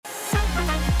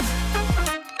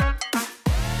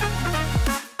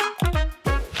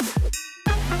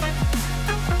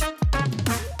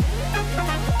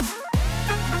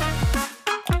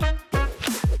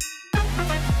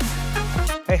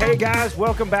guys,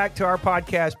 welcome back to our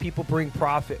podcast, People Bring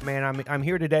Profit. Man, I'm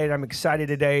here today and I'm excited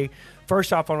today.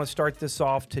 First off, I want to start this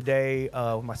off today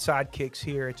with my sidekicks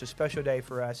here. It's a special day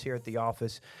for us here at the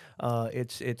office.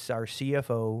 It's our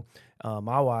CFO,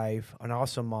 my wife, and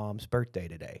also mom's birthday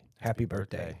today. Happy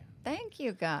birthday. Thank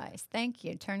you, guys. Thank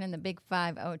you. Turning the big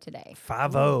 5-0 today.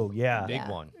 5-0, yeah. Big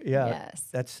one. Yeah.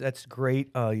 Yes. That's great.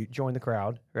 You join the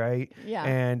crowd, right? Yeah.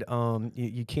 And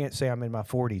you can't say I'm in my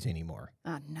 40s anymore.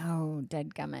 No,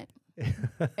 dadgummit.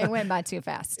 It went by too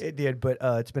fast. It did, but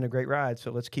it's been a great ride, so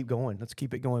let's keep going. Let's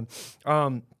keep it going.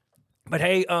 But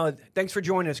hey, thanks for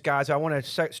joining us, guys. I want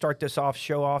to start this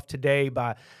show off today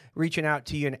by reaching out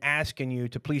to you and asking you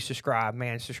to please subscribe.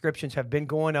 Man, subscriptions have been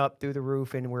going up through the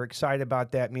roof, and we're excited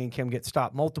about that. Me and Kim get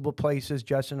stopped multiple places.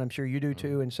 Justin, I'm sure you do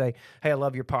too, and say, hey, I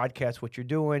love your podcast, what you're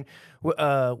doing.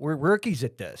 We're rookies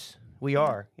at this. We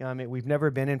are. You know, I mean, we've never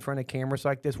been in front of cameras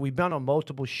like this. We've been on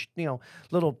multiple,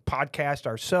 little podcasts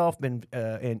ourselves, been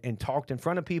and talked in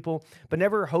front of people, but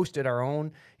never hosted our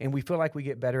own. And we feel like we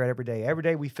get better at every day. Every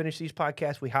day we finish these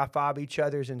podcasts, we high five each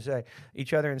other and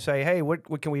say, hey,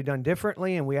 what can we have done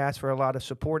differently? And we ask for a lot of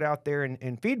support out there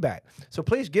and feedback. So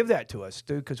please give that to us,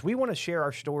 dude, because we want to share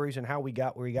our stories and how we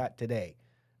got where we got today.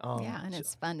 And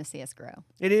it's fun to see us grow.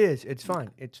 It is. It's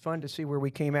fun. It's fun to see where we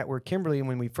came at. Where Kimberly,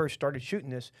 when we first started shooting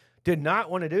this, did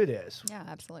not want to do this. Yeah,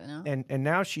 absolutely not. And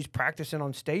now she's practicing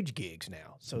on stage gigs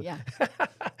now. So Yeah.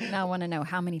 Now I want to know,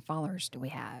 how many followers do we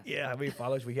have? yeah, how many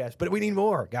followers we have? But we need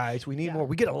more, guys. We need more.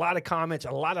 We get a lot of comments,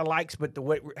 a lot of likes, but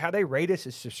how they rate us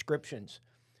is subscriptions.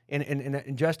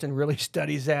 And Justin really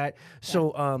studies that.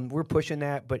 So we're pushing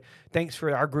that. But thanks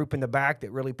for our group in the back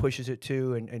that really pushes it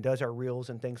too and does our reels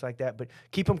and things like that. But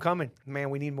keep them coming. Man,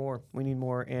 we need more. We need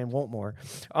more and want more.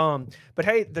 But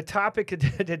hey, the topic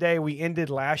today, we ended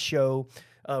last show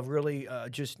of really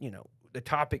the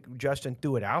topic, Justin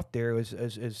threw it out there, is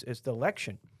the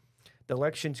election. The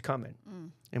election's coming,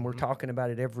 and we're talking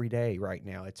about it every day right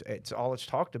now. It's all it's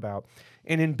talked about.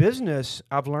 And in business,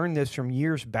 I've learned this from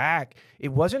years back. It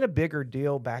wasn't a bigger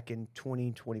deal back in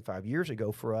 20, 25 years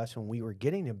ago for us when we were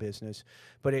getting a business,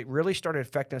 but it really started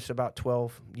affecting us about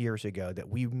 12 years ago that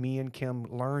me and Kim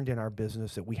learned in our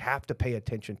business that we have to pay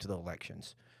attention to the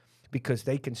elections, because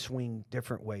they can swing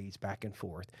different ways back and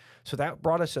forth. So that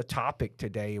brought us a topic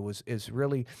today. Is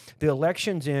really the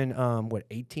elections in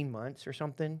 18 months or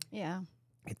something. Yeah.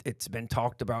 It's been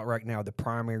talked about right now. The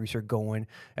primaries are going.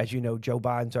 As you know, Joe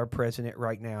Biden's our president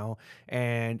right now,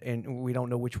 and we don't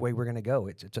know which way we're going to go.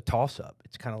 It's a toss-up.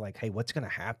 It's kind of like, hey, what's going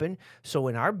to happen? So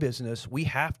in our business, we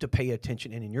have to pay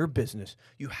attention, and in your business,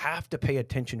 you have to pay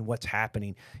attention what's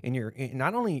happening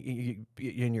not only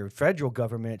in your federal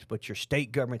government, but your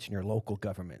state governments and your local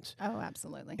governments. Oh,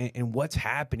 absolutely. And what's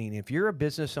happening. If you're a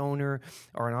business owner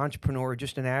or an entrepreneur, or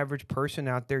just an average person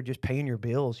out there just paying your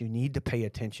bills, you need to pay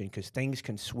attention, because things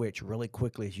can switch really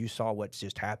quickly, as you saw what's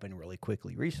just happened really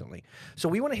quickly recently. So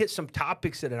we want to hit some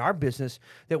topics that in our business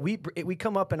that we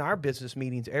come up in our business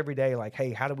meetings every day, like,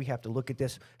 hey, how do we have to look at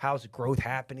this? How's growth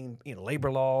happening?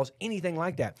 Labor laws, anything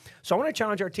like that. So I want to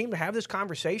challenge our team to have this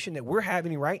conversation that we're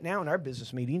having right now in our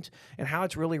business meetings and how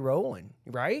it's really rolling,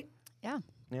 right? Yeah.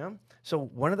 Yeah. So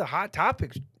one of the hot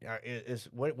topics is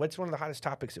what's one of the hottest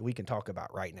topics that we can talk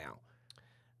about right now?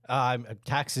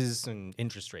 Taxes and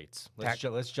interest rates.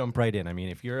 Let's jump right in. I mean,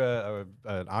 if you're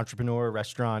an entrepreneur,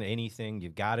 restaurant, anything,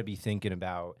 you've got to be thinking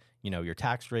about, your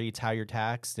tax rates, how you're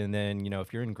taxed, and then,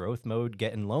 if you're in growth mode,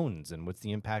 getting loans, and what's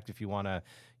the impact if you want to,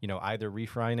 either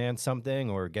refinance something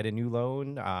or get a new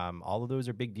loan. All of those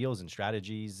are big deals and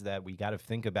strategies that we got to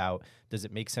think about. Does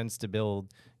it make sense to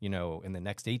build, in the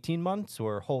next 18 months,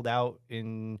 or hold out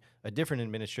in a different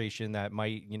administration that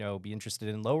might, be interested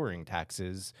in lowering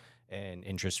taxes and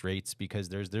interest rates, because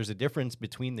there's a difference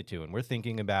between the two. And we're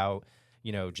thinking about,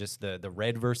 just the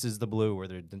red versus the blue, or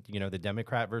the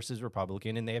Democrat versus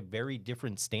Republican, and they have very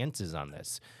different stances on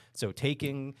this. So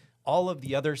taking all of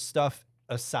the other stuff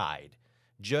aside,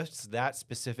 just that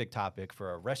specific topic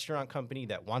for a restaurant company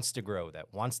that wants to grow,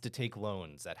 that wants to take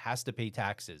loans, that has to pay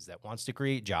taxes, that wants to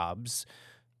create jobs,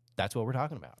 that's what we're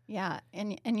talking about. Yeah.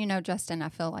 And Justin, I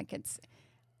feel like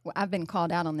I've been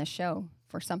called out on this show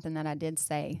for something that I did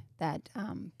say, that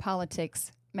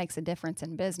politics makes a difference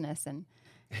in business, and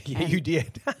Yeah, you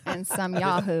did. and some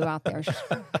Yahoo out there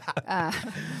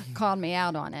called me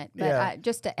out on it. But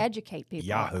just to educate people.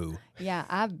 Yahoo. Yeah,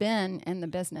 I've been in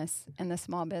the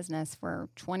small business for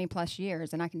 20 plus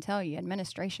years, and I can tell you,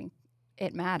 administration,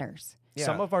 it matters. Yeah.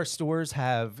 Some of our stores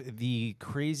have the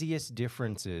craziest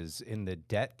differences in the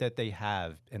debt that they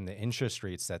have and the interest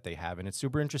rates that they have, and it's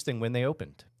super interesting when they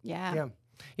opened. Yeah.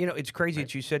 You know, it's crazy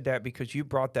that you said that because you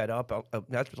brought that up.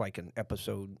 That was like an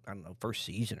episode, I don't know, first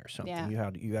season or something.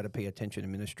 Yeah. You had to pay attention to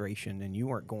administration, and you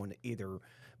weren't going to either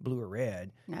blue or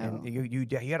red. No. And you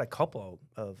had a couple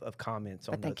of comments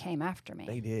on But they came after me.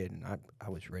 They did, and I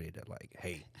was ready to like,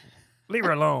 hey, leave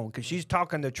her alone because she's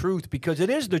talking the truth because it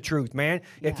is the truth, man.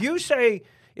 Yeah.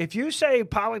 If you say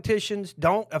politicians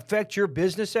don't affect your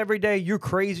business every day, you're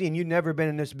crazy and you've never been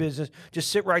in this business. Just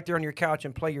sit right there on your couch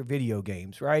and play your video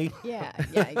games, right? Yeah.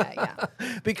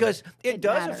 Because it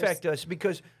does matters. affect us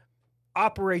because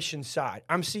operations side,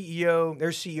 I'm CEO, they're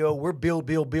CEO, we're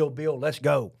Bill, let's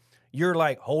go. You're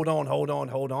like, hold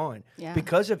on. Yeah.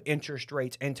 Because of interest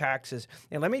rates and taxes.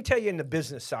 And let me tell you in the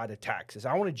business side of taxes,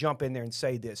 I want to jump in there and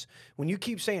say this. When you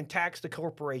keep saying tax the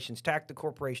corporations, tax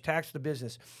the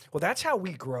business, well, that's how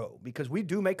we grow because we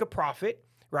do make a profit,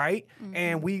 right? Mm-hmm.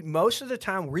 And we, most of the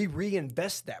time, we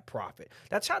reinvest that profit.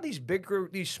 That's how these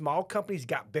small companies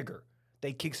got bigger.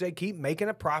 They keep making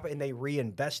a profit and they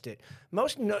reinvest it.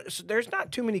 There's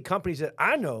not too many companies that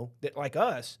I know that like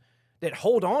us, that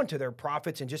hold on to their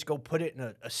profits and just go put it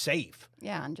in a safe.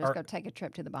 Yeah, and just go take a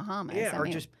trip to the Bahamas. Yeah, I or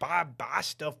mean, just buy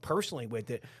stuff personally with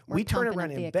it. We're We turn pumping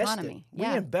around up and the invest economy. it.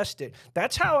 Yeah. We invest it.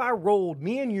 That's how I rolled.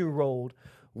 Me and you rolled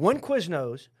one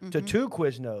Quiznos to two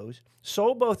Quiznos,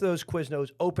 sold both those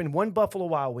Quiznos, opened one Buffalo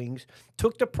Wild Wings,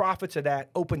 took the profits of that,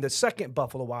 opened the second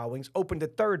Buffalo Wild Wings, opened the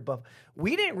third Buffalo.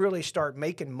 We didn't really start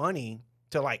making money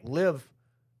to like live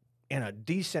in a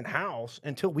decent house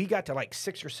until we got to like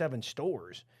 6 or 7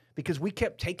 stores. Because we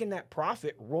kept taking that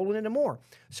profit, rolling into more.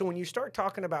 So when you start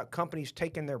talking about companies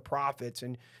taking their profits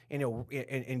and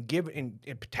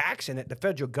taxing it, the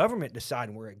federal government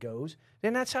deciding where it goes,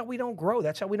 then that's how we don't grow.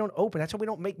 That's how we don't open. That's how we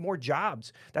don't make more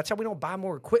jobs. That's how we don't buy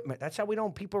more equipment. That's how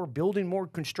people are building more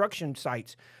construction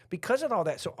sites because of all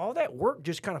that. So all that work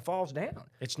just kind of falls down.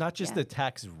 It's not just the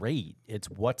tax rate, it's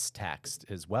what's taxed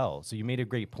as well. So you made a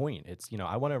great point. It's,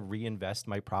 I want to reinvest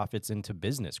my profits into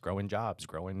business, growing jobs,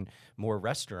 growing more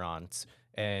restaurants.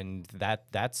 And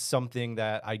that's something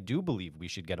that I do believe we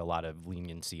should get a lot of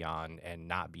leniency on and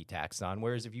not be taxed on.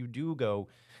 Whereas if you do go,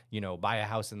 buy a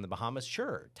house in the Bahamas,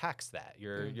 sure, tax that.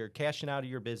 You're cashing out of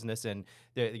your business, and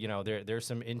there's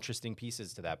some interesting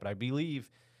pieces to that. But I believe,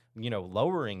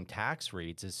 lowering tax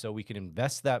rates is so we can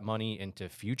invest that money into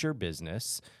future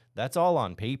business. That's all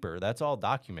on paper. That's all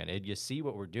documented. You see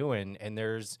what we're doing, and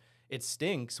it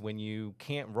stinks when you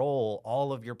can't roll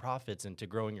all of your profits into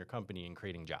growing your company and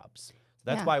creating jobs.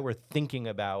 That's why we're thinking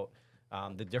about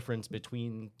the difference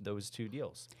between those two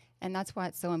deals. and that's why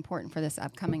it's so important for this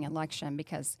upcoming election,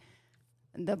 because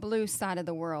the blue side of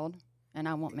the world, and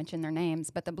I won't mention their names,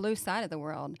 but the blue side of the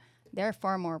world, there are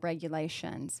far more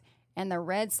regulations. And the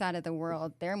red side of the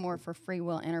world, they're more for free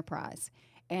will enterprise,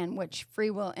 and which free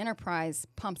will enterprise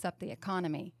pumps up the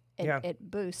economy. It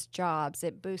boosts jobs,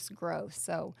 it boosts growth.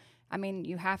 So, I mean,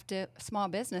 small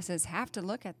businesses have to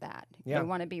look at that. Yeah. Do you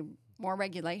want to be more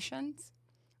regulations,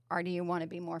 or do you want to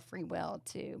be more free will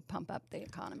to pump up the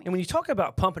economy? And when you talk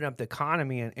about pumping up the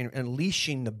economy and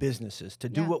unleashing the businesses to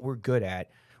do what we're good at,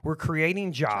 we're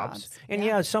creating jobs.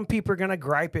 And some people are going to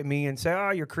gripe at me and say, "Oh,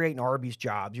 you're creating Arby's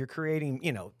jobs. You're creating,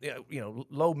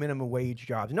 low minimum wage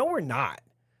jobs." No, we're not.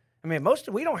 I mean,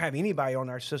 we don't have anybody on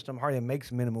our system hardly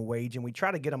makes minimum wage, and we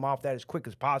try to get them off that as quick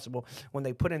as possible when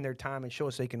they put in their time and show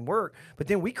us they can work. But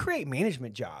then we create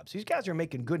management jobs. These guys are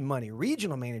making good money,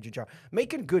 regional manager job,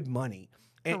 making good money.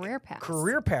 Career paths.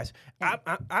 Career paths. Yeah.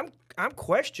 I'm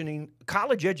questioning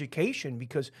college education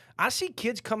because I see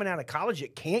kids coming out of college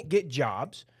that can't get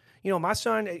jobs. My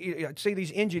son, I see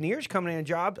these engineers coming in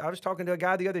jobs. I was talking to a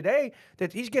guy the other day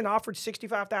that he's getting offered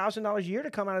 $65,000 a year to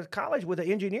come out of college with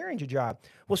an engineering job.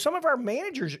 Well, some of our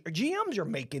managers, GMs, are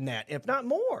making that, if not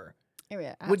more,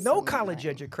 with no college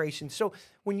education. So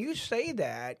when you say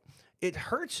that, it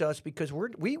hurts us because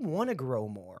we want to grow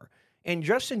more. And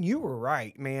Justin, you were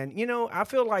right, man. I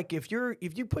feel like if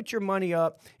you put your money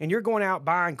up and you're going out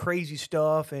buying crazy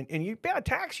stuff and you gotta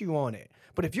tax you on it.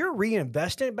 But if you're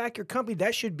reinvesting it back your company,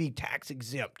 that should be tax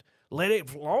exempt.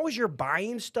 As long as you're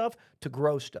buying stuff to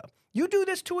grow stuff. You do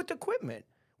this too with equipment.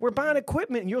 We're buying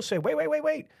equipment and you'll say,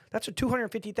 wait. That's a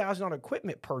 $250,000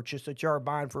 equipment purchase that you are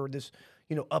buying for this,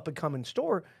 up and coming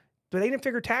store. But they didn't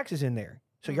figure taxes in there.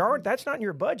 So that's not in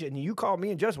your budget. And you call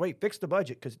me and just fix the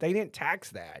budget because they didn't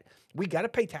tax that. We got to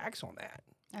pay tax on that.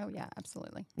 Oh, yeah,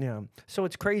 absolutely. Yeah. So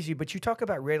it's crazy. But you talk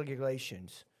about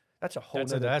regulations. That's a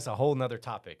whole nother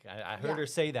topic. I heard her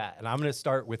say that. And I'm going to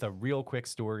start with a real quick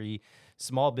story.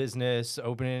 Small business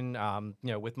opening,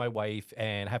 with my wife,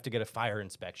 and have to get a fire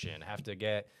inspection, have to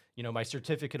get, my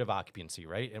certificate of occupancy,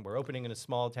 right? And we're opening in a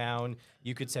small town.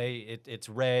 You could say it's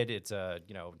red. It's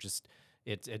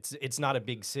it's not a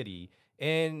big city.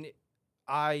 And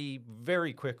I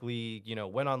very quickly,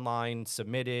 went online,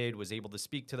 submitted, was able to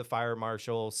speak to the fire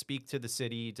marshal, speak to the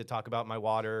city to talk about my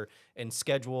water, and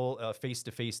schedule a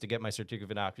face-to-face to get my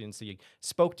certificate of occupancy.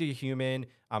 Spoke to a human.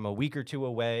 I'm a week or two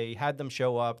away, had them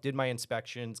show up, did my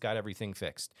inspections, got everything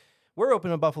fixed. We're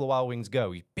opening Buffalo Wild Wings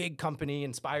Go, big company,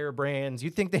 Inspire Brands.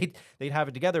 You'd think they'd have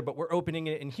it together, but we're opening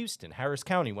it in Houston, Harris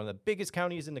County, one of the biggest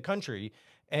counties in the country,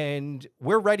 and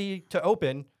we're ready to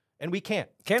open. And we can't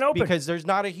open because there's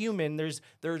not a human. There's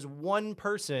one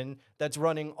person that's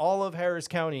running all of Harris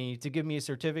County to give me a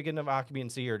certificate of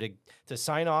occupancy or to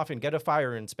sign off and get a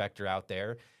fire inspector out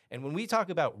there. And when we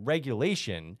talk about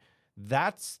regulation,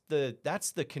 that's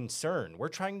the concern. We're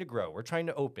trying to grow. We're trying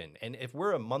to open. And if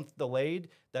we're a month delayed,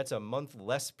 that's a month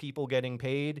less people getting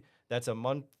paid. That's a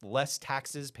month less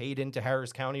taxes paid into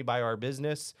Harris County by our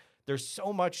business. There's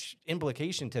so much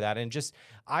implication to that. And just,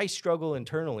 I struggle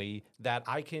internally that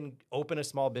I can open a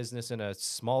small business in a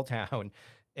small town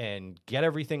and get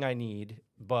everything I need.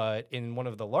 But in one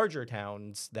of the larger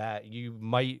towns that you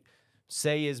might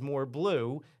say is more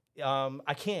blue,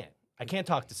 I can't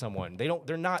talk to someone.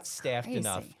 They're not staffed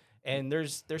enough. And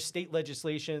there's state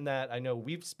legislation that I know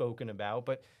we've spoken about,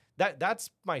 but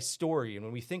that's my story. And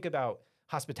when we think about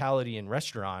hospitality and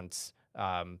restaurants,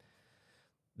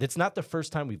 it's not the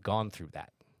first time we've gone through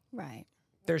that. Right.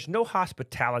 There's no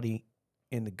hospitality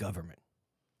in the government.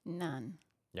 None.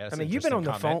 Yeah, I mean, you've been on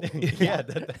the phone. Yeah,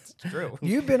 that's true.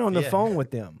 You've been on the phone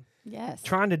with them. Yes.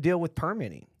 Trying to deal with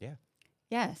permitting. Yeah.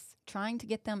 Yes. Trying to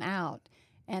get them out.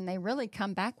 And they really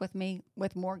come back with me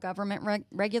with more government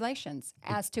regulations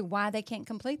as to why they can't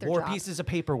complete their more job. pieces of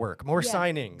paperwork, more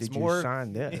signings. Did more... you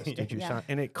sign this? Did you sign?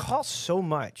 And it costs so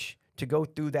much to go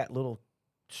through that little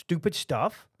stupid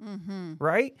stuff,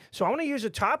 right? So I want to use a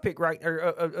topic, right, or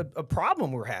a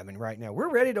problem we're having right now. We're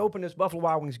ready to open this Buffalo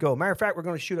Wild Wings Go. Matter of fact, we're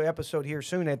going to shoot an episode here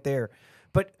soon at there.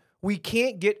 But we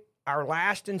can't get our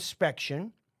last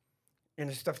inspection, and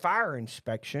it's the fire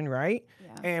inspection, right?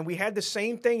 Yeah. And we had the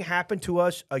same thing happen to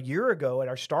us a year ago at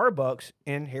our Starbucks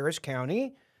in Harris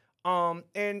County.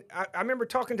 And I remember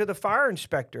talking to the fire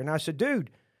inspector, and I said,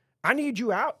 dude, I need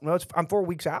you out. Well, I'm 4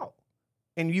 weeks out.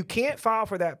 And you can't file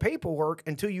for that paperwork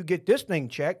until you get this thing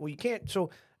checked. Well, you can't. So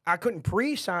I couldn't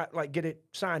pre-sign, get it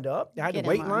signed up. I had to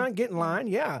wait in line, get in line.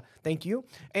 Yeah, thank you.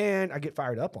 And I get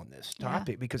fired up on this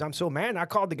topic because I'm so mad. And I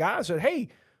called the guy and said, hey,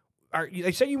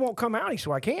 they say you won't come out. He said,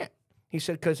 well, I can't. He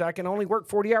said, because I can only work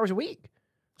 40 hours a week.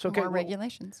 So more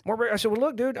regulations. I said, well,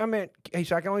 look, dude, he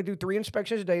said, I can only do 3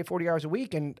 inspections a day, 40 hours a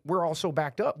week, and we're all so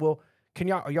backed up. Well, how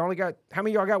many of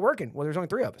y'all got working? Well, there's only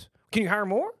 3 of us. Can you hire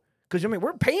more? Because,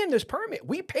 we're paying this permit.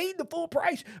 We paid the full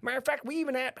price. Matter of fact, we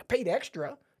even paid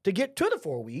extra to get to the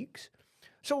 4 weeks.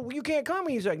 So you can't come.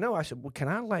 And he's like, no. I said, well, can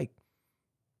I,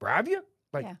 bribe you?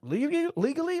 Leave you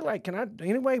legally? Can I,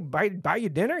 anyway, buy you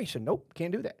dinner? He said, nope,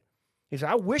 can't do that. He said,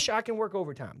 I wish I can work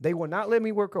overtime. They will not let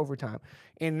me work overtime.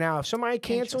 And now if somebody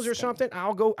cancels or something,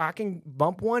 I can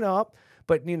bump one up.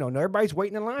 But, everybody's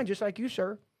waiting in line just like you,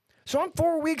 sir. So I'm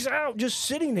 4 weeks out just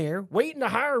sitting there waiting to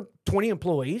hire 20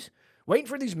 employees, waiting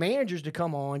for these managers to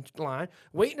come online,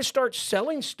 waiting to start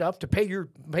selling stuff to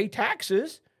pay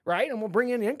taxes, right? And we'll bring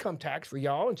in income tax for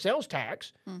y'all and sales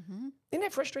tax. Mm-hmm. Isn't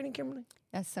that frustrating, Kimberly?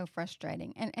 That's so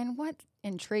frustrating. And what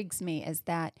intrigues me is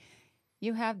that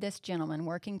you have this gentleman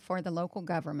working for the local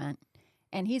government,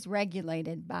 and he's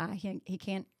regulated by, he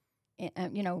can't,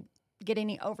 get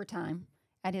any overtime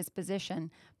at his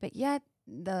position, but yet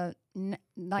the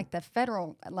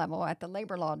federal level, at the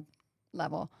labor law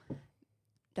level,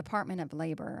 Department of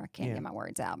Labor, I can't get my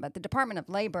words out, but the Department of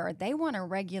Labor, they want to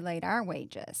regulate our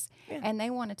wages, and they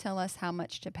want to tell us how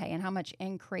much to pay and how much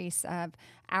increase of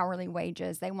hourly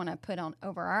wages they want to put on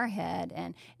over our head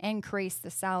and increase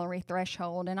the salary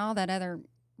threshold and all that other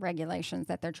regulations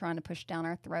that they're trying to push down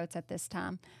our throats at this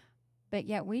time. But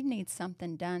yet we need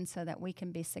something done so that we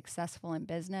can be successful in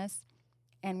business,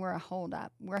 and we're a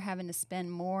holdup. We're having to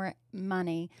spend more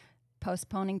money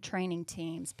postponing training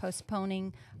teams,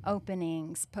 postponing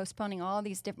openings, postponing all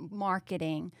these different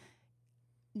marketing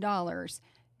dollars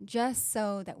just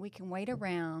so that we can wait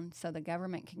around so the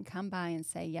government can come by and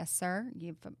say, yes, sir,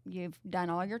 you've done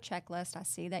all your checklist. I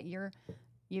see that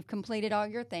you've completed all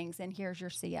your things, and here's your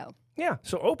CO. Yeah,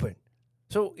 so open.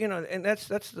 So, and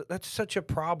that's such a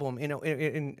problem,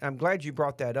 and I'm glad you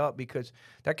brought that up because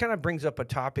that kind of brings up a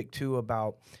topic, too,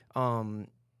 about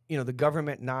the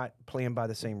government not playing by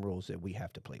the same rules that we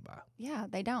have to play by. Yeah,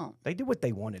 they don't. They do what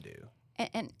they want to do.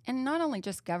 And not only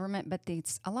just government, but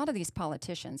a lot of these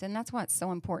politicians, and that's why it's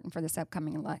so important for this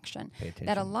upcoming election,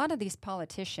 that a lot of these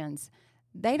politicians,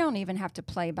 they don't even have to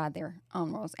play by their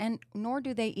own rules, and nor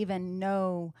do they even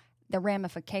know the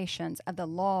ramifications of the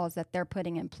laws that they're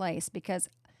putting in place, because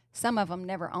some of them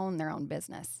never own their own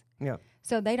business. Yeah.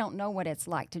 So they don't know what it's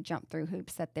like to jump through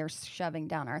hoops that they're shoving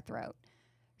down our throat.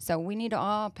 So we need to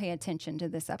all pay attention to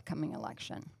this upcoming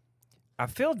election. I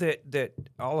feel that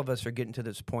all of us are getting to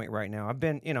this point right now. I've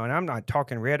been, and I'm not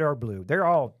talking red or blue.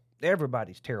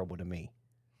 Everybody's terrible to me.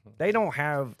 They don't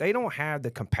have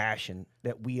the compassion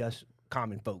that we us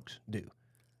common folks do.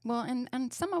 Well,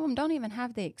 and some of them don't even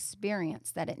have the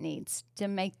experience that it needs to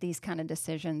make these kind of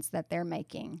decisions that they're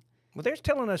making. Well, they're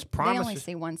telling us promises. They only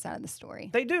see one side of the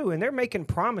story. They do, and they're making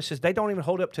promises they don't even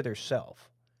hold up to their self.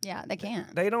 Yeah, they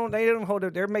can't. They don't hold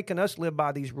up. They're making us live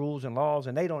by these rules and laws,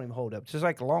 and they don't even hold up. It's just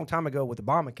like a long time ago with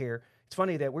Obamacare. It's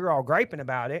funny that we were all griping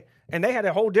about it, and they had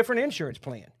a whole different insurance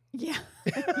plan. Yeah.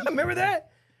 Remember that?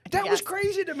 That was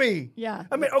crazy to me. Yeah.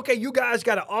 I mean, okay, you guys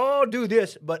got to all do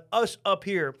this, but us up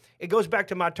here, it goes back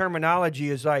to my terminology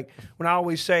is like when I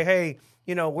always say, hey,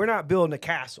 we're not building a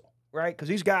castle. Right, because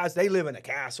these guys, they live in a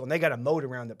castle and they got a moat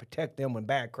around to protect them when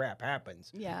bad crap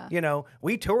happens. Yeah,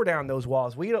 we tore down those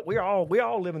walls. We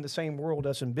all live in the same world.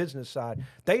 Us in business side,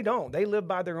 they don't. They live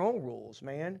by their own rules,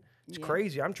 man. It's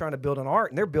crazy. I'm trying to build an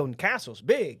art, and they're building castles,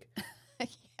 big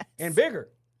yes. and bigger.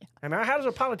 Yeah. I mean, how does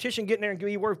a politician get in there and give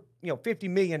me worth $50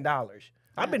 million?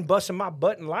 I've been busting my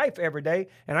butt in life every day,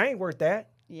 and I ain't worth that.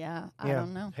 Yeah, I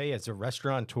don't know. Hey, as a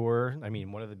restaurateur, I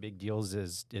mean, one of the big deals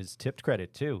is tipped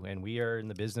credit too, and we are in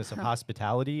the business of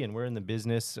hospitality, and we're in the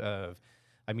business of,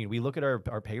 I mean, we look at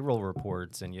our payroll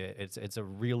reports, and it's a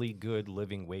really good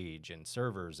living wage, and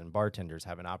servers and bartenders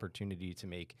have an opportunity to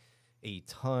make a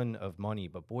ton of money,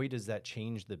 but boy, does that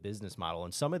change the business model.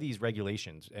 And some of these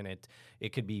regulations, and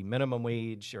it could be minimum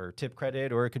wage or tip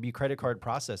credit, or it could be credit card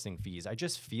processing fees. I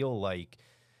just feel like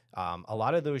a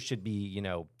lot of those should be,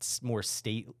 more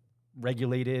state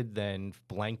regulated than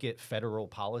blanket federal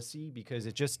policy, because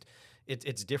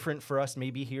it's different for us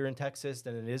maybe here in Texas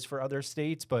than it is for other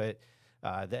states. But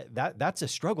that's a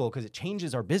struggle because it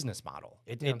changes our business model.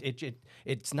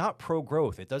 It's not pro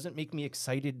growth. It doesn't make me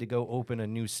excited to go open a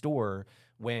new store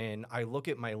when I look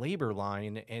at my labor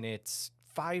line and it's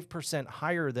 5%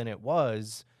 higher than it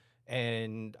was.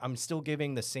 And I'm still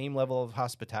giving the same level of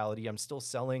hospitality. I'm still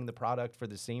selling the product for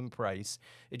the same price.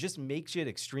 It just makes it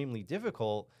extremely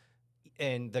difficult.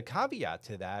 And the caveat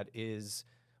to that is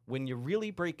when you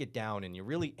really break it down and you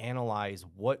really analyze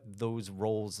what those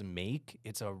roles make,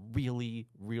 it's a really,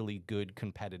 really good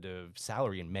competitive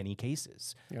salary in many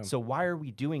cases. Yeah. So why are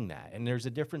we doing that? And there's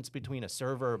a difference between a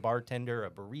server, a bartender,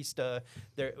 a barista.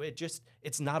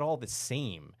 It's not all the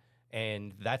same.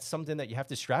 And that's something that you have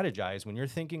to strategize when you're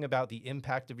thinking about the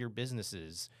impact of your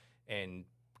businesses and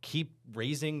keep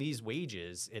raising these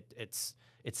wages. It's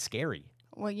scary.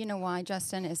 Well, you know why,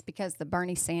 Justin? Is because the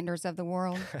Bernie Sanders of the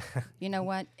world, you know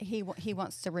what? He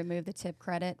wants to remove the tip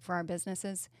credit for our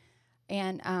businesses.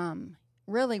 And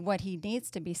really what he needs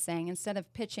to be saying, instead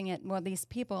of pitching it, well, these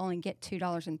people only get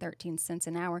 $2.13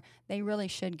 an hour, they really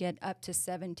should get up to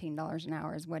 $17 an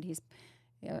hour is what he's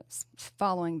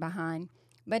following behind.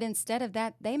 But instead of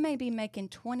that, they may be making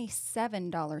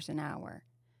 $27 an hour.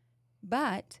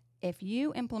 But if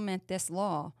you implement this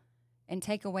law and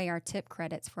take away our tip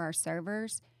credits for our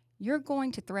servers, you're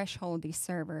going to threshold these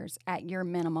servers at your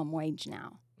minimum wage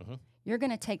now. Mm-hmm. You're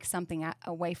going to take something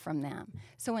away from them.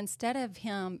 So instead of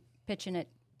him pitching it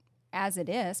as it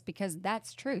is, because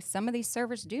that's true, some of these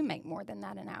servers do make more than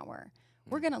that an hour.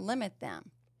 We're going to limit them.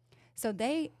 So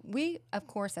we, of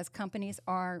course, as companies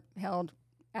are held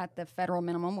at the federal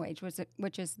minimum wage,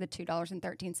 which is the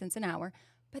 $2.13 an hour,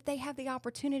 but they have the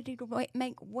opportunity to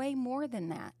make way more than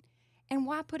that. And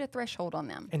why put a threshold on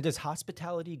them? And does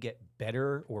hospitality get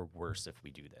better or worse if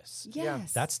we do this?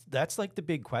 Yes. Yeah. That's like the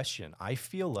big question. I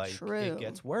feel like it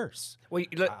gets worse. Well,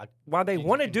 why they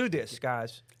want to do this,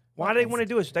 guys, why they want to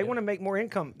do this, they want to make more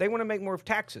income. They want to make more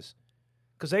taxes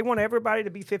because they want everybody to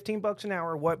be $15 an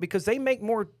hour. What? Because they make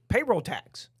more payroll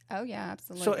tax. Oh, yeah,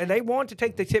 absolutely. So, and they want to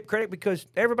take the tip credit because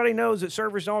everybody knows that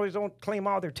servers always don't claim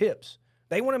all their tips.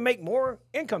 They want to make more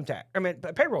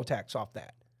payroll tax off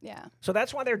that. Yeah. So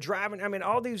that's why they're driving. I mean,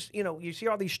 all these, you see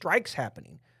all these strikes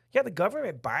happening. Yeah, the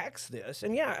government backs this.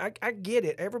 And yeah, I get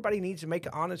it. Everybody needs to make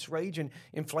an honest wage, and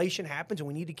inflation happens, and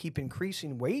we need to keep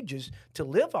increasing wages to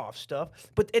live off stuff.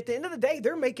 But at the end of the day,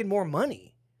 they're making more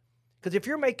money. Because if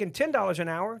you're making $10 an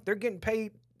hour, they're getting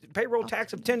paid payroll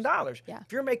tax of $10. Yeah.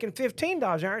 If you're making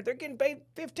 $15 an hour, they're getting paid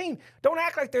 $15. Don't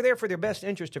act like they're there for their best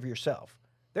interest of yourself.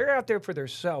 They're out there for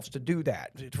themselves to do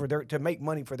that, to make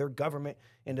money for their government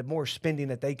and the more spending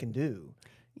that they can do.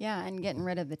 Yeah, and getting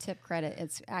rid of the tip credit,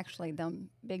 it's actually the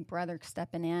big brother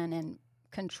stepping in and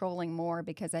controlling more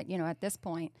because, at this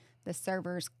point, the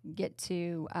servers get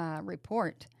to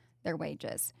report their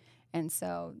wages. And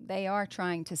so they are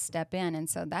trying to step in. And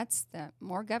so that's the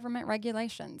more government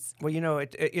regulations. Well, you know,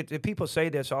 people say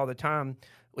this all the time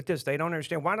with this. They don't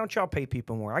understand. Why don't y'all pay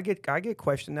people more? I get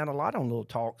questioned that a lot on little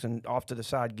talks and off to the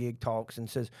side gig talks and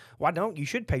says, why don't you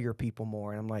should pay your people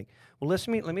more? And I'm like, well, let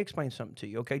me explain something to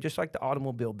you, okay? Just like the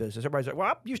automobile business. Everybody's like, well,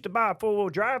 I used to buy a four-wheel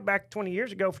drive back 20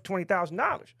 years ago for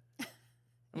 $20,000.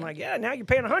 I'm like, yeah, now you're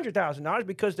paying $100,000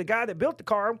 because the guy that built the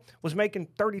car was making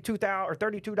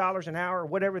 $32 an hour or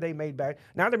whatever they made back.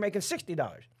 Now they're making $60.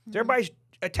 So everybody's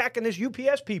attacking this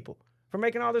UPS people for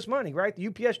making all this money, right? The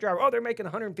UPS driver, oh, they're making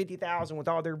 $150,000 with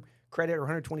all their credit or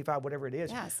 $125, whatever it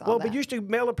is. Yeah, I saw well, that. but you used to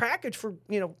mail a package for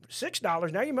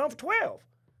 $6. Now you mail it for $12.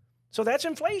 So that's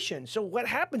inflation. So what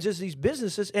happens is these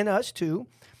businesses and us too.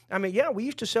 I mean, yeah, we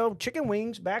used to sell chicken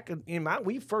wings back when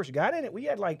we first got in it. We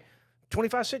had like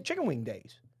 25-cent chicken wing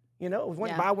days. You know, it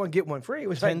was buy one, get one free. It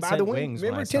was like buy the wings.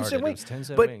 Remember 10-cent wings?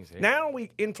 10-cent but wings, yeah. now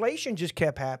inflation just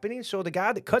kept happening. So the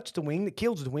guy that cuts the wing, that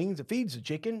kills the wings, that feeds the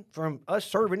chicken, from us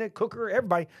serving it, cooker,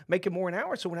 everybody making more an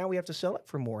hour. So now we have to sell it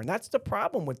for more. And that's the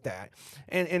problem with that.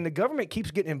 And the government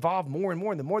keeps getting involved more and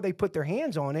more. And the more they put their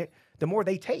hands on it, the more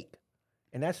they take.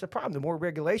 And that's the problem, the more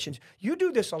regulations. You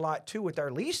do this a lot, too, with our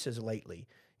leases lately.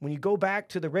 When you go back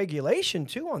to the regulation,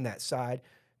 too, on that side,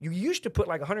 you used to put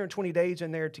like 120 days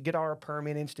in there to get our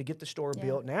permits, to get the store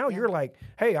built. Now you're like,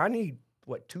 hey, I need,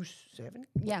 what, 270?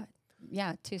 Yeah,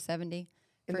 270.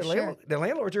 And for the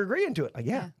landlords are agreeing to it. Like,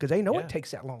 yeah, because they know Yeah. it takes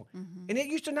that long. Mm-hmm. And it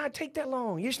used to not take that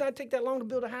long. It used to not take that long to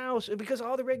build a house because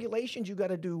all the regulations you got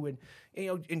to do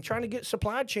and trying to get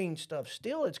supply chain stuff.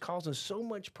 Still, it's causing so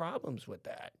much problems with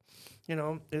that. You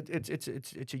know,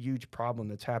 it's a huge problem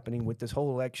that's happening with this whole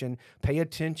election. Pay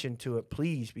attention to it,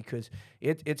 please, because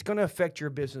it's going to affect your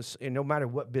business, and no matter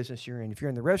what business you're in. If you're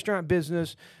in the restaurant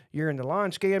business, you're in the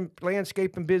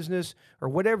landscaping business, or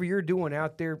whatever you're doing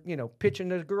out there, pitching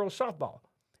the girls softball.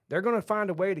 They're going to find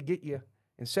a way to get you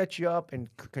and set you up and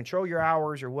control your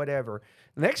hours or whatever.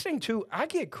 The next thing, too, I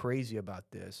get crazy about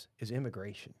this is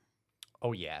immigration.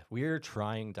 Oh, yeah. We're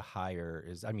trying to hire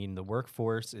the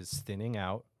workforce is thinning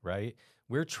out, right?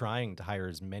 We're trying to hire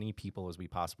as many people as we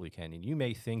possibly can. And you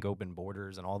may think open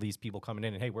borders and all these people coming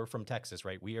in and, hey, we're from Texas,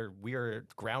 right? We are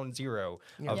ground zero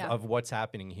of what's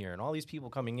happening here. And all these people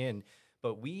coming in.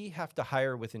 But we have to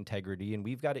hire with integrity, and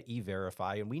we've got to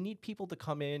e-verify, and we need people to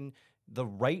come in the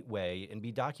right way and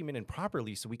be documented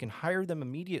properly so we can hire them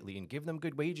immediately and give them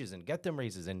good wages and get them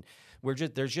raises. And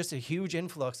there's just a huge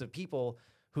influx of people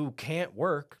who can't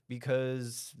work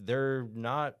because they're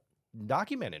not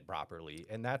documented properly.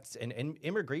 And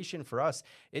immigration for us,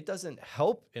 it doesn't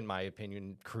help, in my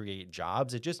opinion, create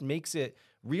jobs. It just makes it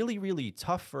really, really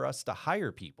tough for us to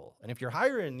hire people. And if you're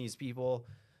hiring these people,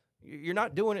 you're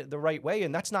not doing it the right way,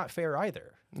 and that's not fair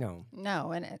either. No.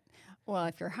 And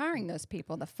if you're hiring those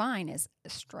people, the fine is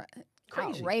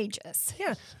Crazy. Outrageous.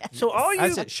 Yeah. So all you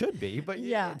As it should be, but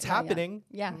it's happening.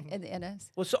 Yeah, it is.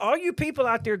 Well, so all you people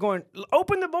out there going,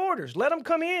 open the borders, let them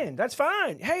come in. That's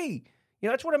fine. Hey,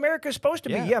 that's what America's supposed to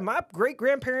be. Yeah, my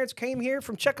great-grandparents came here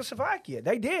from Czechoslovakia.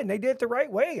 They did, and they did it the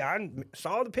right way. I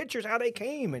saw the pictures, how they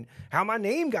came and how my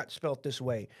name got spelt this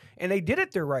way. And they did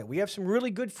it the right way. We have some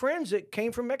really good friends that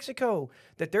came from Mexico,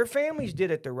 that their families did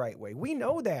it the right way. We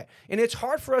know that. And it's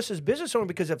hard for us as business owners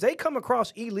because if they come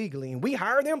across illegally and we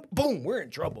hire them, boom, we're in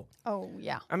trouble. Oh,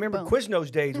 yeah. I remember Quiznos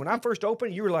days when I first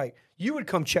opened, you were like, you would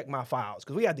come check my files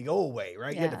because we had the old way,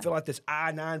 right? You had to fill out this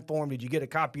I-9 form. Did you get a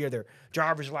copy of their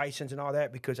driver's license and all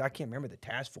that? Because I can't remember the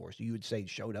task force you would say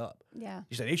showed up. Yeah.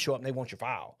 You said they show up and they want your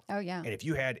file. Oh, yeah. And if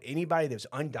you had anybody that's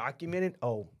undocumented,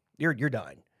 you're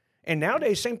done. And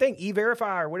nowadays, same thing,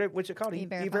 E-Verify or what's it called?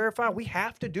 E-Verify. We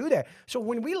have to do that. So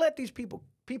when we let these people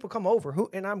come over,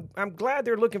 and I'm glad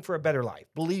they're looking for a better life.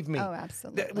 Believe me. Oh,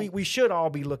 absolutely. We should all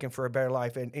be looking for a better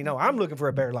life. And, I'm looking for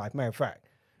a better life, matter of fact.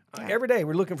 Every day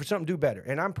we're looking for something to do better.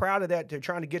 And I'm proud of that. They're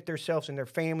trying to get themselves and their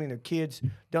family and their kids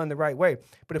done the right way.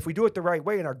 But if we do it the right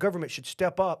way, and our government should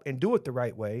step up and do it the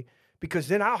right way, because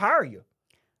then I'll hire you.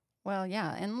 Well,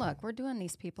 yeah. And look, we're doing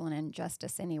these people an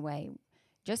injustice anyway.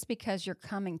 Just because you're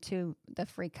coming to the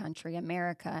free country,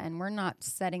 America, and we're not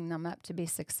setting them up to be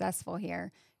successful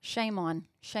here, shame on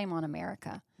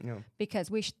America. Yeah.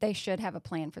 Because they should have a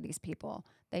plan for these people.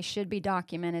 They should be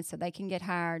documented so they can get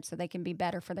hired, so they can be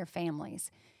better for their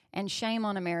families. And shame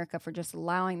on America for just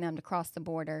allowing them to cross the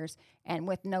borders and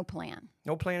with no plan.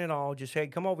 No plan at all. Just, hey,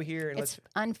 come over here and it's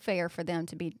unfair for them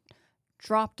to be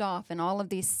dropped off in all of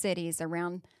these cities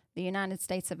around the United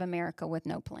States of America with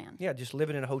no plan. Yeah, just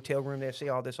living in a hotel room. They see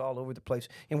all this all over the place.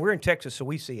 And we're in Texas, so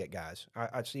we see it, guys.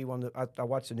 I see I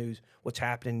watch the news, what's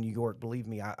happening in New York. Believe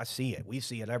me, I see it. We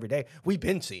see it every day. We've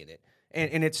been seeing it.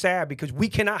 And it's sad because we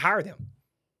cannot hire them.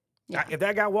 Yeah. If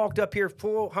that guy walked up here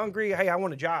full hungry, hey, I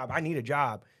want a job. I need a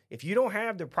job. If you don't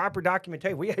have the proper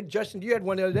documentation, we had Justin. You had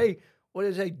one the other day. What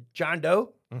is it, John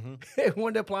Doe?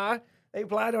 Wanted to apply. They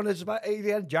applied on his. He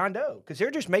had John Doe because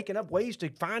they're just making up ways to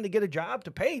get a job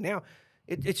to pay. Now,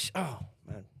 it's oh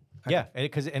man. Yeah,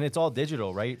 and it's all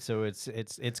digital, right? So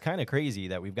it's kind of crazy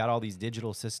that we've got all these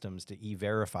digital systems to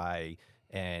e-verify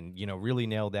and really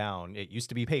nail down. It used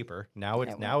to be paper. Now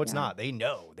it's not. They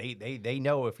know. They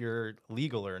know if you're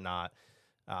legal or not.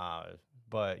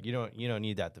 But you don't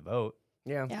need that to vote.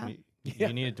 Yeah.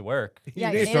 You need it to work. Yeah,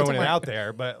 You're you just need it to throwing it work. out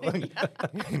there, but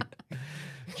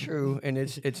True, and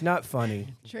it's not funny.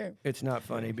 True. It's not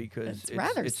funny because It's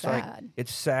rather sad. sad.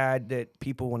 It's sad that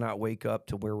people will not wake up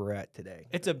to where we're at today.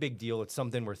 it's a big deal. It's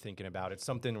something we're thinking about. It's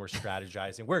something we're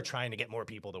strategizing. We're trying to get more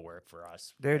people to work for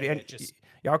us. Dude, and it just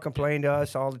y'all complain to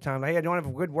us all the time. Hey, I don't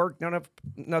have good work, don't have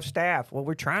enough staff. Well,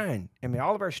 we're trying. I mean,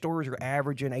 all of our stores are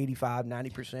averaging 85,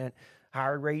 90%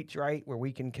 hire rates, right, where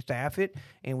we can staff it,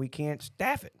 and we can't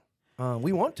staff it.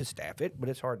 We want to staff it, but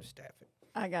it's hard to staff it.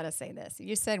 I gotta say this.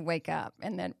 You said wake up,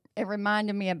 and then it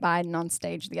reminded me of Biden on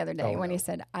stage the other day when he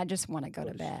said, "I just want to go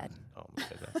to bed." oh my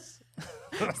goodness.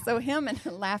 So him and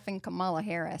laughing Kamala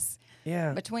Harris,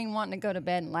 Yeah. between wanting to go to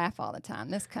bed and laugh all the time,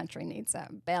 this country needs a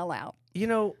bailout.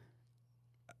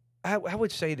 I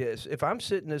would say this. If I'm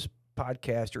sitting this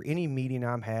podcast or any meeting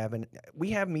I'm having,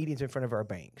 we have meetings in front of our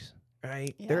banks,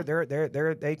 right? Yeah.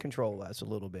 They control us a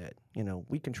little bit.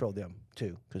 We control them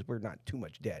too because we're not too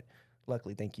much debt.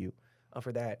 Luckily, thank you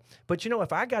for that. But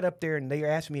if I got up there and they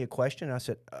asked me a question, and I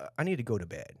said, I need to go to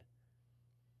bed,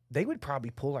 they would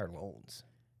probably pull our loans.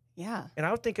 Yeah. And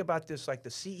I would think about this like the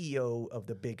CEO of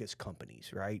the biggest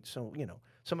companies, right? So,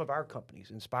 some of our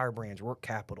companies, Inspire Brands, Work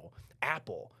Capital,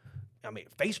 Apple,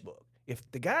 Facebook. If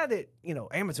the guy that,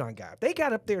 Amazon guy, if they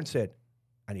got up there and said,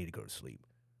 I need to go to sleep,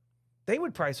 they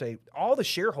would probably say, all the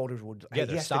shareholders would. Yeah,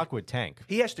 hey, their stock would tank.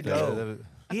 He has to go.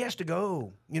 He has to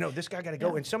go. This guy got to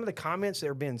go. Yeah. And some of the comments that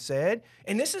are being said,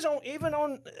 and this is even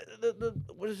on the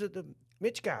what is it, the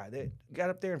Mitch guy that got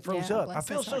up there and froze Yeah, up. I bless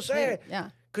feel his so heart. sad. Yeah.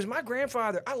 Because my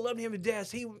grandfather, I loved him to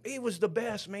death. He was the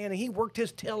best, man, and he worked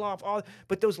his tail off.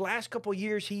 But those last couple of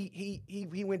years, he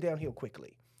went downhill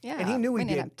quickly. Yeah. And he knew we he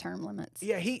need to did. have term limits.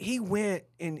 Yeah, he went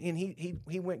and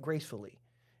he went gracefully,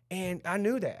 and I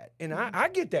knew that, and I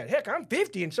get that. Heck, I'm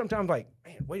 50, and sometimes like,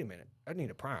 man, wait a minute, I need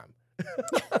a prime.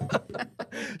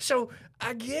 So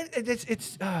I get it.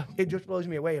 It just blows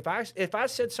me away. If I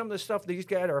said some of the stuff these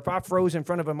guys, or if I froze in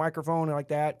front of a microphone like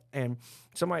that, and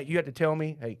you had to tell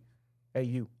me, hey,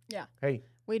 you, Yeah. hey,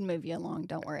 We'd move you along.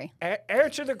 Don't worry.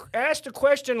 ask the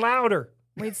question louder.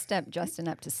 We'd step Justin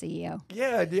up to CEO.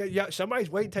 Yeah. Somebody's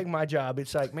waiting to take my job.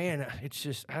 It's like, man, it's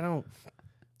just I don't.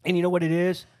 And you know what it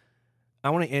is?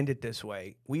 I want to end it this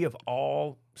way. We have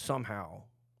all somehow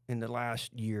in the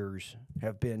last years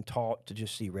have been taught to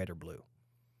just see red or blue.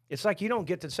 It's like you don't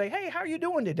get to say, hey, how are you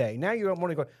doing today? Now you don't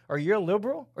want to go, are you a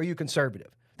liberal or are you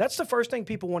conservative? That's the first thing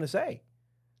people want to say.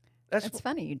 It's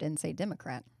funny you didn't say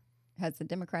Democrat. Has the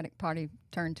Democratic Party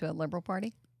turned to a liberal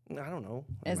party? I don't know.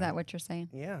 Is that what you're saying?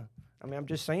 Yeah. I'm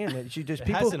just saying that you just It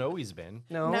people. hasn't always been.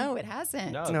 No, it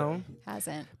hasn't. No.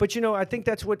 Hasn't. But I think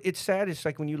that's what it's sad. It's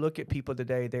like when you look at people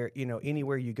today, they're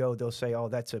anywhere you go, they'll say, "Oh,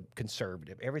 that's a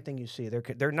conservative." Everything you see,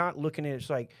 they're not looking at it.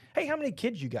 It's like, "Hey, how many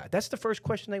kids you got?" That's the first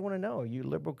question they want to know. Are you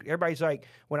liberal? Everybody's like,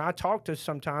 when I talk to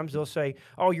sometimes they'll say,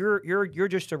 "Oh, you're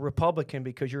just a Republican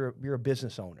because you're a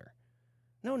business owner."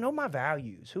 No, know my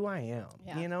values, who I am.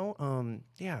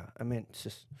 Yeah. It's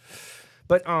just,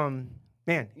 but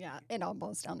man. Yeah, it all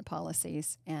boils down to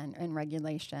policies and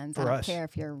regulations. For I don't us. care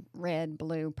if you're red,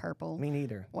 blue, purple, Me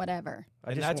neither. whatever.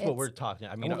 And just that's what want- we're talking.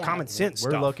 I want mean, common sense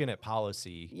We're stuff. looking at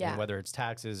policy, Yeah. and whether it's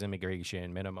taxes,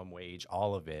 immigration, minimum wage,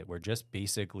 all of it. We're just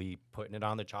basically putting it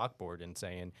on the chalkboard and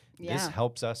saying this Yeah.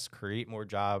 helps us create more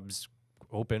jobs,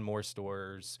 open more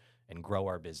stores, and grow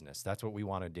our business. That's what we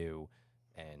want to do.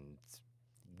 And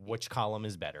which column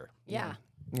is better? Yeah.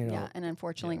 You know, Yeah, and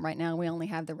unfortunately, right now we only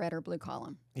have the red or blue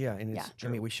column. yeah, and it's, Yeah.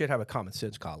 I mean, we should have a common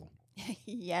sense column.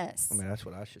 Yes. I mean, that's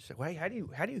what I should say. Wait, how do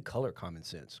you color common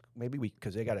sense? Maybe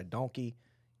because they got a donkey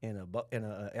and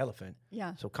a elephant.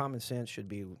 Yeah. So common sense should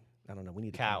be, I don't know. We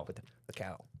need Cow. to come up with a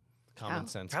cow. Common Cow.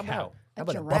 sense How cow. about, how A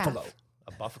about a giraffe. buffalo?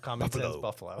 Common sense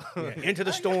buffalo. Into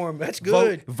the storm. That's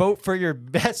good. Vote for your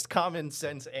best common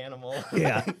sense animal.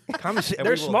 Yeah, common sense. And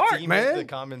They're we will smart, deem it the man.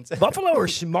 common sense. Buffalo are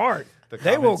smart. The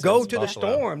They will common go sense to the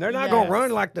buffalo. storm. They're not going to Yes.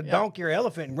 run like the Yeah. donkey or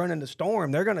elephant and run in the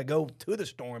storm. They're going to go to the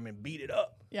storm and beat it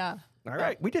up. Yeah. All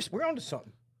right, we're on to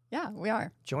something. Yeah, we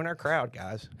are. Join our crowd,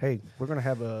 guys. Hey, we're going to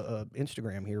have a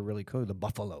Instagram here really cool, the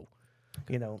Buffalo.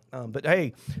 But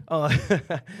hey,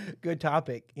 good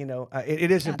topic.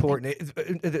 It is Yeah,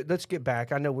 important. Let's get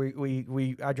back. I know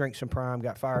I drank some Prime,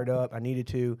 got fired up. I needed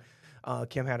to.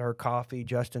 Kim had her coffee.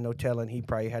 Justin, no telling, he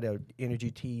probably had a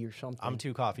energy tea or something. I'm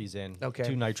 2 coffees in. Okay.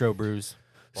 2 nitro brews.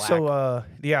 Black. So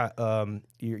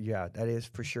that is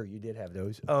for sure. You did have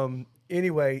those.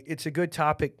 Anyway, it's a good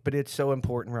topic, but it's so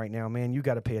important right now, man. You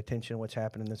got to pay attention to what's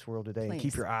happening in this world today, and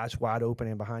keep Please. your eyes wide open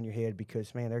and behind your head,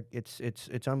 because man,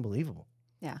 it's unbelievable.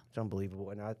 Yeah. It's unbelievable,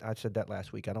 and I said that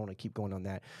last week. I don't want to keep going on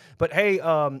that, but hey,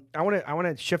 I want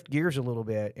to shift gears a little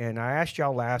bit, and I asked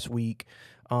y'all last week,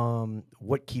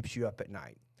 what keeps you up at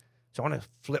night? So I want to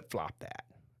flip flop that.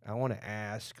 I want to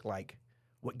ask, like,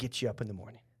 what gets you up in the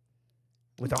morning?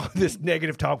 With all this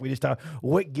negative talk we just talked,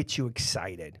 what gets you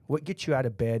excited? What gets you out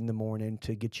of bed in the morning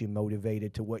to get you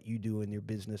motivated to what you do in your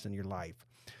business and your life?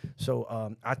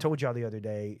 So I told y'all the other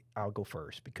day, I'll go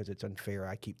first because it's unfair.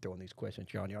 I keep throwing these questions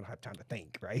at y'all, and y'all don't have time to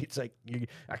think, right? It's like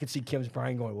I can see Kim's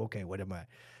brain going, okay, what am I?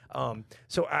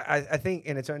 So I think,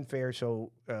 and it's unfair,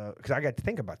 so because I got to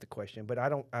think about the question, but I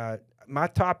don't. My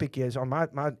topic is, or my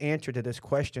answer to this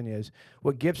question is,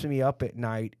 what gets me up at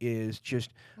night is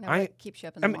just No, what keeps you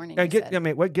up in the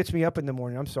morning? What gets me up in the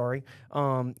morning? I'm sorry.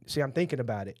 See, I'm thinking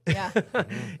about it. Yeah.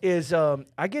 Is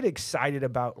I get excited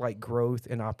about like growth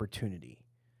and opportunity.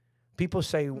 People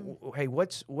say, "Hey,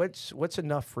 what's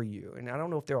enough for you?" And I don't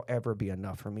know if there'll ever be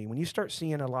enough for me. When you start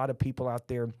seeing a lot of people out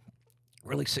there,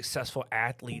 really successful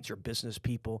athletes or business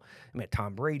people, I mean,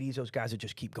 Tom Brady's, those guys that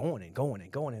just keep going and going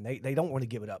and going, and they don't want to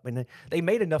give it up. And they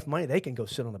made enough money, they can go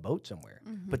sit on a boat somewhere.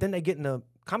 But then they get in a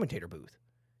commentator booth.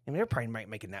 I mean, they're probably not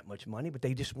making that much money, but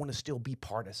they just want to still be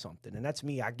part of something. And that's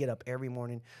me. I get up every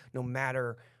morning, no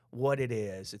matter what it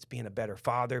is. It's being a better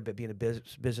father, but being a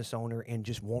business owner and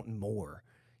just wanting more.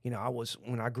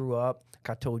 When I grew up,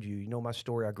 like I told you, my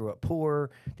story. I grew up poor,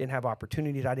 didn't have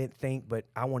opportunities. I didn't think, but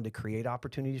I wanted to create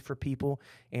opportunities for people.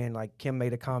 And like Kim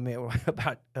made a comment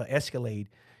about Escalade.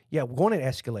 Yeah, we're going to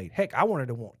Escalade. Heck, I wanted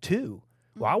to want 2.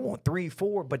 Well, I want 3,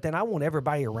 4, but then I want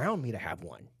everybody around me to have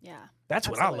one. Yeah. That's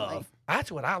absolutely. what I love.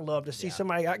 That's what I love to see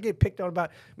somebody. I get picked on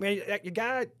about, man, you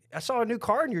guy, I saw a new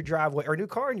car in your driveway or a new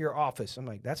car in your office. I'm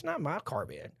like, that's not my car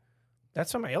bed. That's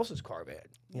somebody else's car bed.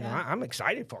 I'm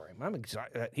excited for him. I'm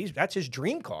excited. That's his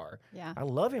dream car. Yeah. I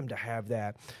love him to have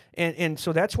that. And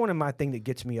so that's one of my things that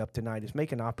gets me up tonight is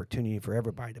make an opportunity for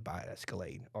everybody to buy an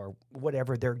Escalade or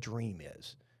whatever their dream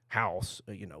is. House,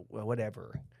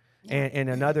 whatever. Yeah. And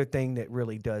another thing that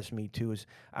really does me too is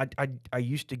I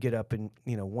used to get up and,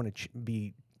 want to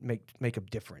make a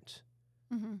difference.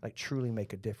 Like truly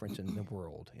make a difference in the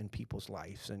world, in people's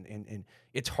lives. And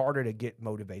it's harder to get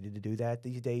motivated to do that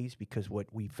these days because what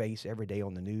we face every day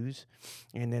on the news.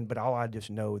 But all I just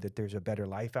know that there's a better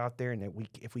life out there, and that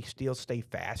if we still stay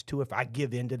fast to it, if I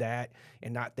give into that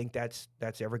and not think that's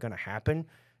ever going to happen,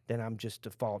 then I'm just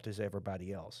default as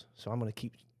everybody else. So I'm going to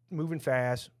keep moving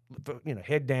fast,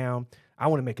 head down. I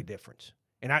want to make a difference.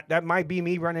 And that might be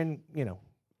me running,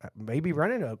 maybe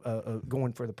running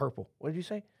going for the purple. What did you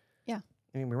say? Yeah.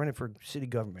 I mean, we're running for city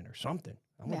government or something.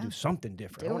 I want to do something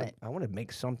different. I want to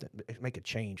make something, make a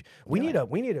change. We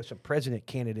need some president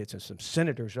candidates and some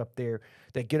senators up there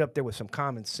that get up there with some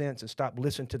common sense and stop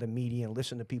listening to the media and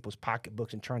listen to people's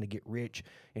pocketbooks and trying to get rich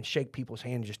and shake people's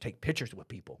hand and just take pictures with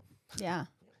people. Yeah.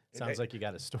 Sounds like you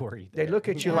got a story there. They look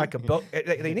at you like a boat.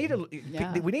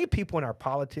 We need people in our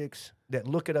politics that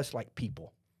look at us like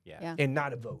people and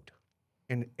not a vote.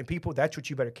 And people, that's what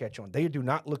you better catch on. They do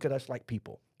not look at us like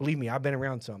people. Believe me, I've been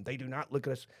around some. They do not look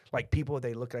at us like people.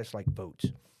 They look at us like votes.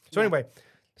 So anyway,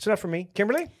 that's enough for me.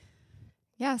 Kimberly?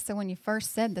 Yeah, so when you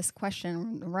first said this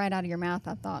question right out of your mouth,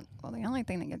 I thought, well, the only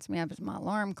thing that gets me up is my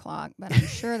alarm clock, but I'm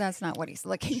sure that's not what he's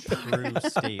looking for. True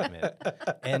statement.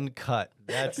 End cut.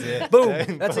 That's it.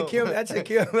 Boom. That's a Kim. That's a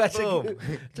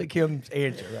Kim's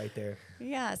answer right there.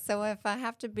 Yeah, so if I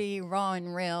have to be raw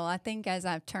and real, I think as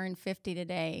I've turned 50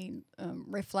 today,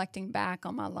 reflecting back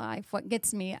on my life, what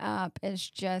gets me up is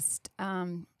just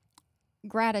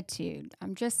gratitude.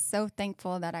 I'm just so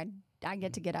thankful that I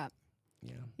get to get up.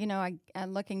 Yeah. I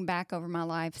looking back over my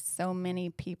life, so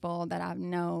many people that I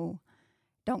know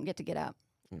don't get to get up.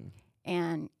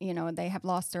 And, they have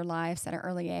lost their lives at an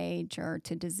early age or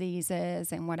to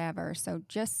diseases and whatever. So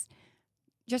just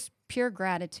pure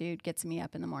gratitude gets me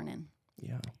up in the morning.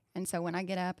 Yeah. And so when I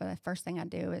get up, the first thing I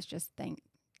do is just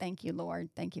thank you, Lord.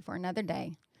 Thank you for another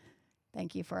day.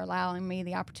 Thank you for allowing me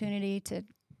the opportunity to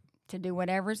do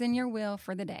whatever's in your will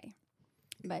for the day.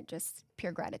 But just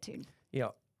pure gratitude. Yeah.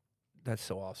 That's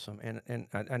so awesome, and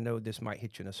I know this might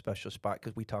hit you in a special spot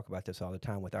because we talk about this all the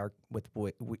time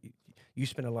you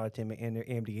spend a lot of time at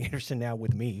MD Anderson now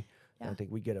with me, Yeah. I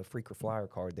think we get a freaker flyer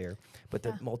card there. But the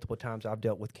Yeah. multiple times I've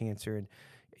dealt with cancer, and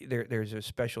there's a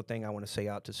special thing I want to say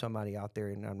out to somebody out there,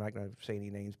 and I'm not going to say any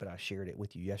names, but I shared it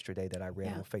with you yesterday that I read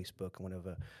Yeah. on Facebook. One of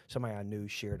somebody I knew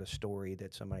shared a story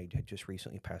that somebody had just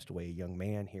recently passed away, a young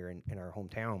man here in our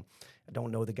hometown. I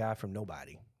don't know the guy from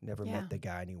nobody, never Yeah. met the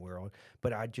guy anywhere,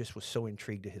 but I just was so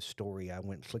intrigued to his story. I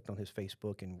went and clicked on his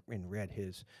Facebook and read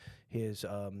his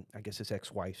I guess his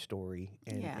ex-wife's story,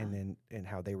 Yeah. and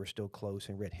how they were still close,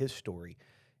 and read his story.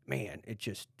 Man, it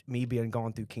just, me being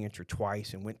gone through cancer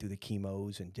twice and went through the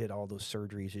chemos and did all those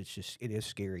surgeries, it is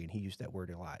scary. And he used that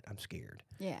word a lot. I'm scared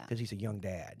Yeah. because he's a young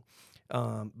dad.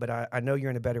 But I know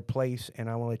you're in a better place, and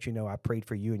I want to let you know I prayed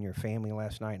for you and your family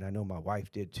last night, and I know my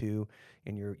wife did too,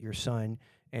 and your son.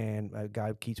 And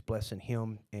God keeps blessing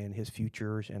him and his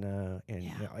futures, and Yeah.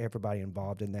 you know, everybody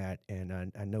involved in that. And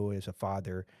I know as a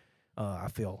father, I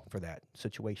feel for that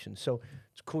situation. So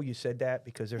it's cool you said that,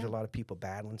 because there's a lot of people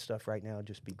battling stuff right now.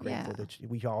 Just be grateful Yeah. that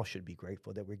we all should be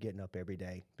grateful that we're getting up every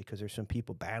day, because there's some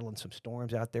people battling some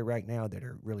storms out there right now that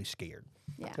are really scared.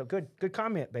 Yeah. So good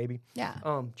comment, baby.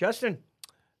 Yeah. Justin.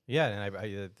 Yeah,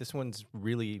 and this one's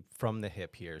really from the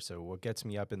hip here. So what gets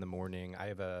me up in the morning, I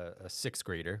have a sixth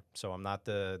grader, so I'm not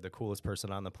the coolest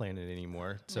person on the planet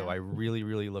anymore. So Yeah. I really,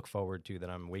 really look forward to that.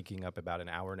 I'm waking up about an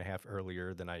hour and a half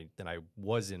earlier than I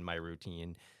was in my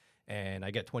routine. And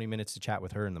I get 20 minutes to chat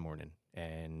with her in the morning.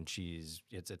 And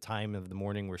it's a time of the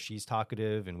morning where she's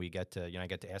talkative, and we get to, I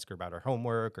get to ask her about her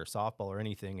homework or softball or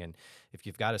anything. And if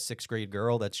you've got a sixth grade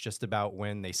girl, that's just about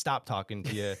when they stop talking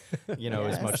to you,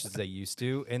 as much as they used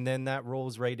to. And then that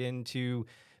rolls right into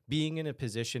being in a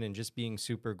position and just being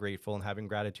super grateful and having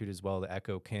gratitude as well, to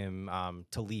echo Kim,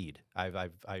 to lead.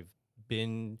 I've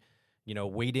been,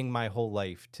 waiting my whole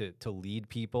life to lead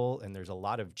people, and there's a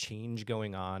lot of change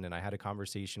going on. And I had a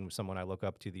conversation with someone I look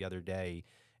up to the other day,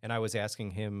 and I was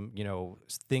asking him,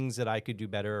 things that I could do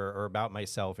better or about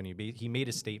myself. And he made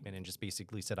a statement and just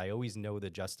basically said, I always know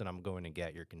the Justin I'm going to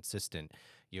get. You're consistent.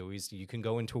 You can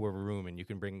go into a room and you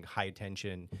can bring high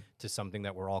attention to something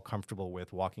that we're all comfortable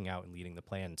with, walking out and leading the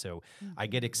plan. So I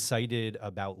get excited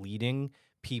about leading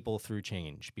people through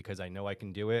change, because I know I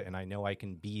can do it, and I know I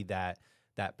can be that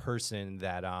person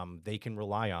that they can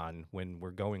rely on when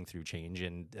we're going through change,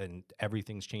 and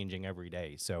everything's changing every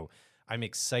day. So I'm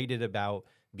excited about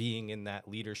being in that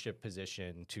leadership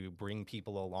position to bring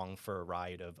people along for a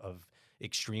ride of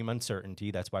extreme uncertainty.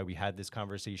 That's why we had this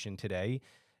conversation today.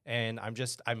 And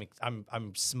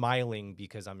I'm smiling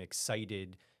because I'm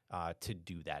excited to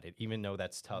do that. Even though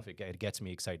that's tough, it gets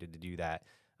me excited to do that.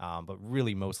 But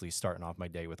really mostly starting off my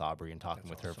day with Aubrey and talking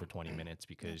with her for 20 minutes,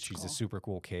 because she's a super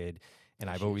cool kid.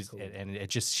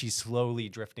 And she's slowly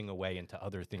drifting away into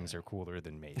other things are cooler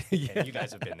than me. And you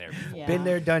guys have been there before. Yeah. Been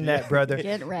there, done that, brother.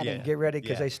 Get ready. Yeah. Get ready,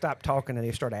 because Yeah. they stop talking and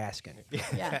they start asking.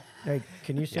 Yeah. Hey,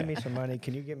 can you send me some money?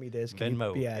 Can you give me this? Can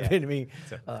Venmo, You, yeah, yeah. I mean,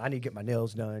 I need to get my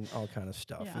nails done, all kind of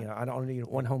stuff. Yeah. I don't need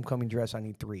one homecoming dress. I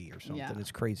need 3 or something. Yeah.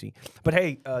 It's crazy. But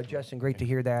hey, Justin, great to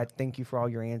hear that. Thank you for all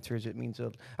your answers. It means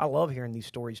I love hearing these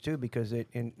stories too, because it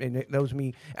knows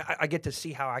me. I get to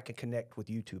see how I can connect with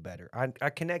you two better.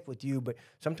 I connect with you, but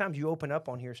sometimes you open up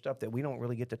on here stuff that we don't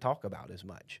really get to talk about as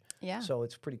much. Yeah. So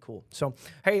it's pretty cool. So,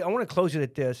 hey, I want to close it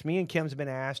at this. Me and Kim's been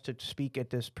asked to speak at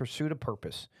this Pursuit of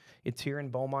Purpose. It's here in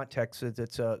Beaumont, Texas.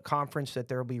 It's a conference that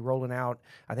they'll be rolling out,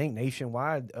 I think,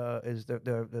 nationwide, is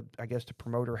the I guess the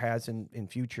promoter has in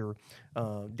future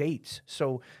dates.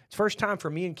 So it's first time for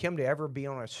me and Kim to ever be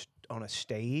on a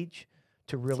stage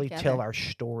to really tell Together. our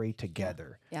story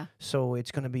together. Yeah. So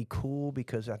it's going to be cool,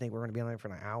 because I think we're going to be on there for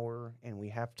an hour, and we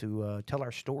have to tell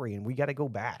our story, and we got to go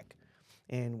back.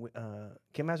 And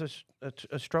Kim has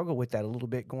a struggle with that a little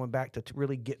bit, going back to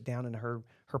really get down in her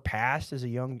past as a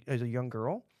young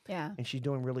girl. Yeah. And she's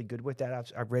doing really good with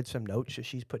that. I've read some notes that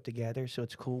she's put together, so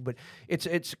it's cool. But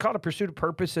it's called a Pursuit of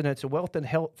Purpose, and it's a Wealth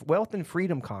and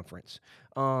Freedom Conference.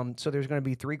 So there's going to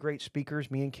be 3 great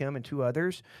speakers, me and Kim and 2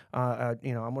 others. I'm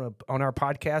gonna, on our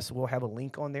podcast, we'll have a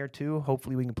link on there too.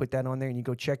 Hopefully we can put that on there, and you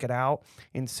go check it out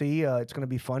and see. It's going to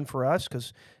be fun for us,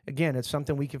 because again, it's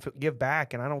something we can give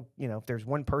back. And I don't, if there's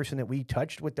one person that we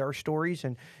touched with our stories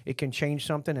and it can change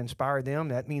something, inspire them,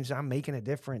 that means I'm making a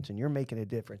difference, and you're making a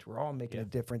difference. We're all making a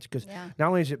difference, because not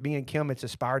only is it me and Kim, it's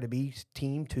Aspire to Be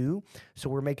team too. So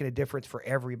we're making a difference for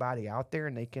everybody out there,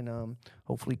 and they can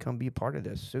hopefully come be a part of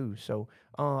this too. So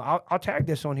I'll tag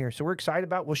this on here. So we're excited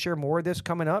about. We'll share more of this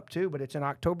coming up too. But it's in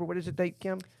October. What is the date,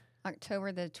 Kim?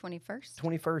 October the 21st.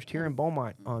 21st here in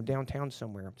Beaumont, downtown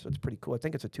somewhere. So it's pretty cool. I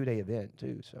think it's a 2-day event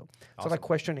too. So it's Awesome. like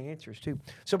question and answers too.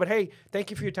 So, but hey, thank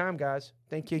you for your time, guys.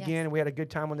 Thank you Yes. again. We had a good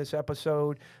time on this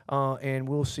episode, and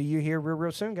we'll see you here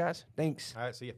real soon, guys. Thanks. All right, see you.